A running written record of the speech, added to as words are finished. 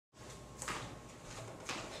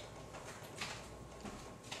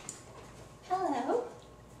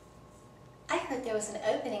there was an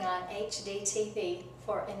opening on HDTV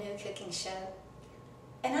for a new cooking show,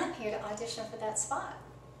 and I'm here to audition for that spot.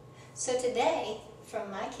 So today,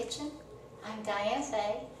 from my kitchen, I'm Diana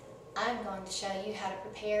Faye. I'm going to show you how to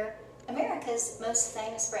prepare America's most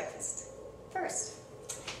famous breakfast. First,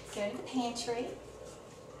 go to the pantry,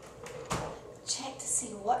 check to see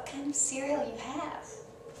what kind of cereal you have.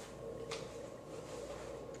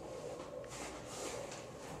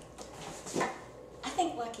 I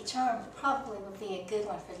think Lucky Charms probably would be a good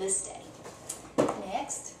one for this day.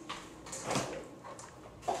 Next,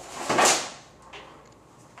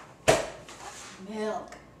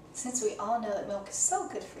 milk. Since we all know that milk is so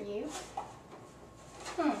good for you.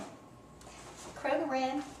 Kroger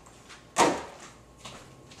brand.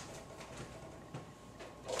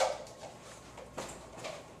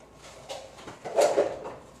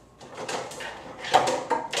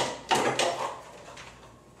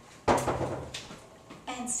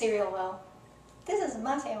 And cereal well. This is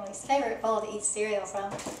my family's favorite bowl to eat cereal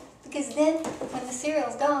from, because then when the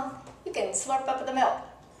cereal's gone, you can slurp up the milk.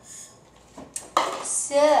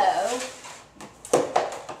 So,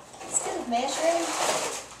 instead of measuring,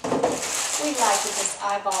 we like to just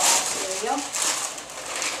eyeball our cereal.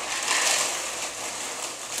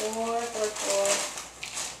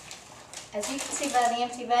 4. As you can see by the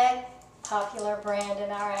empty bag, popular brand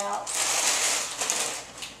in our house.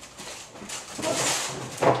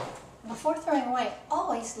 Before throwing away,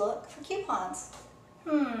 always look for coupons.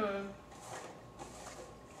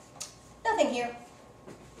 Nothing here.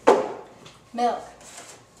 Milk.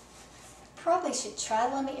 Probably should try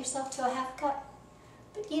to limit yourself to a half cup.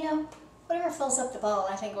 But you know, whatever fills up the bowl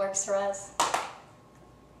I think works for us.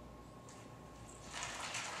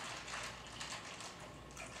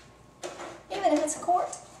 Even if it's a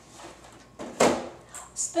quart.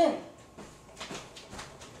 Spoon.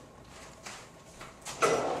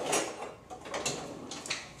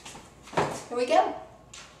 Here we go.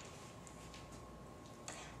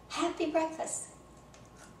 Happy breakfast.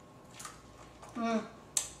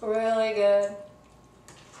 Really good.